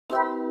Nose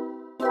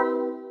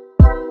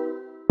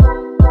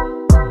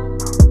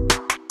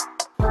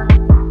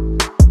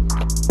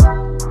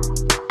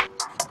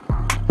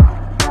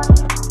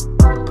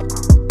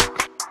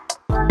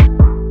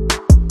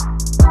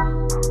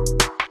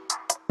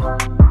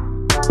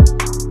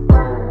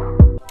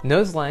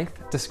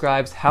length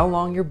describes how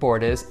long your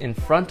board is in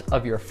front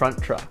of your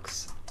front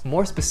trucks.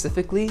 More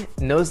specifically,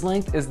 nose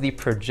length is the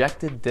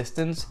projected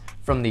distance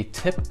from the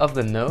tip of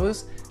the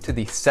nose to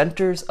the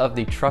centers of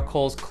the truck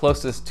holes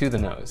closest to the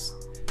nose.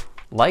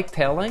 Like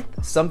tail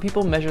length, some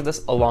people measure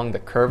this along the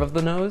curve of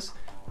the nose,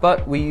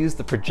 but we use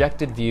the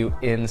projected view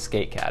in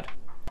SK8CAD.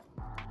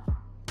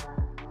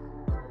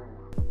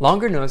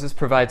 Longer noses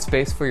provide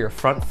space for your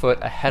front foot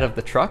ahead of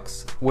the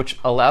trucks, which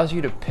allows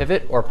you to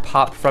pivot or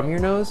pop from your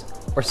nose,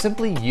 or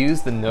simply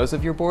use the nose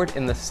of your board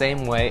in the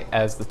same way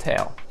as the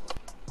tail.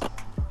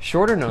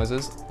 Shorter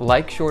noses,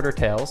 like shorter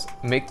tails,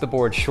 make the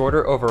board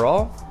shorter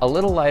overall, a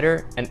little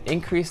lighter, and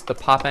increase the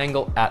pop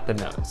angle at the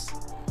nose.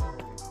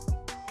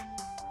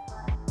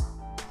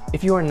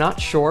 If you are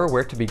not sure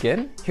where to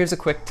begin, here's a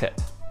quick tip.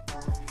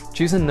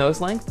 Choose a nose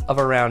length of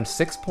around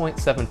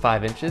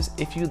 6.75 inches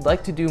if you'd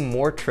like to do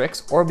more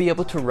tricks or be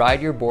able to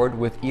ride your board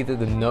with either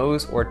the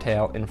nose or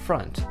tail in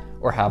front,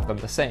 or have them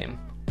the same.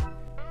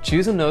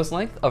 Choose a nose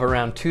length of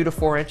around 2 to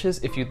 4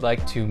 inches if you'd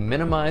like to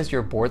minimize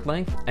your board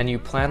length and you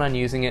plan on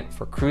using it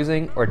for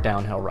cruising or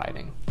downhill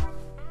riding.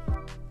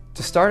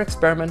 To start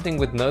experimenting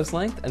with nose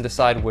length and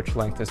decide which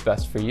length is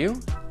best for you,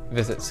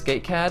 visit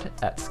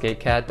SK8CAD at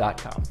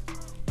skatecad.com.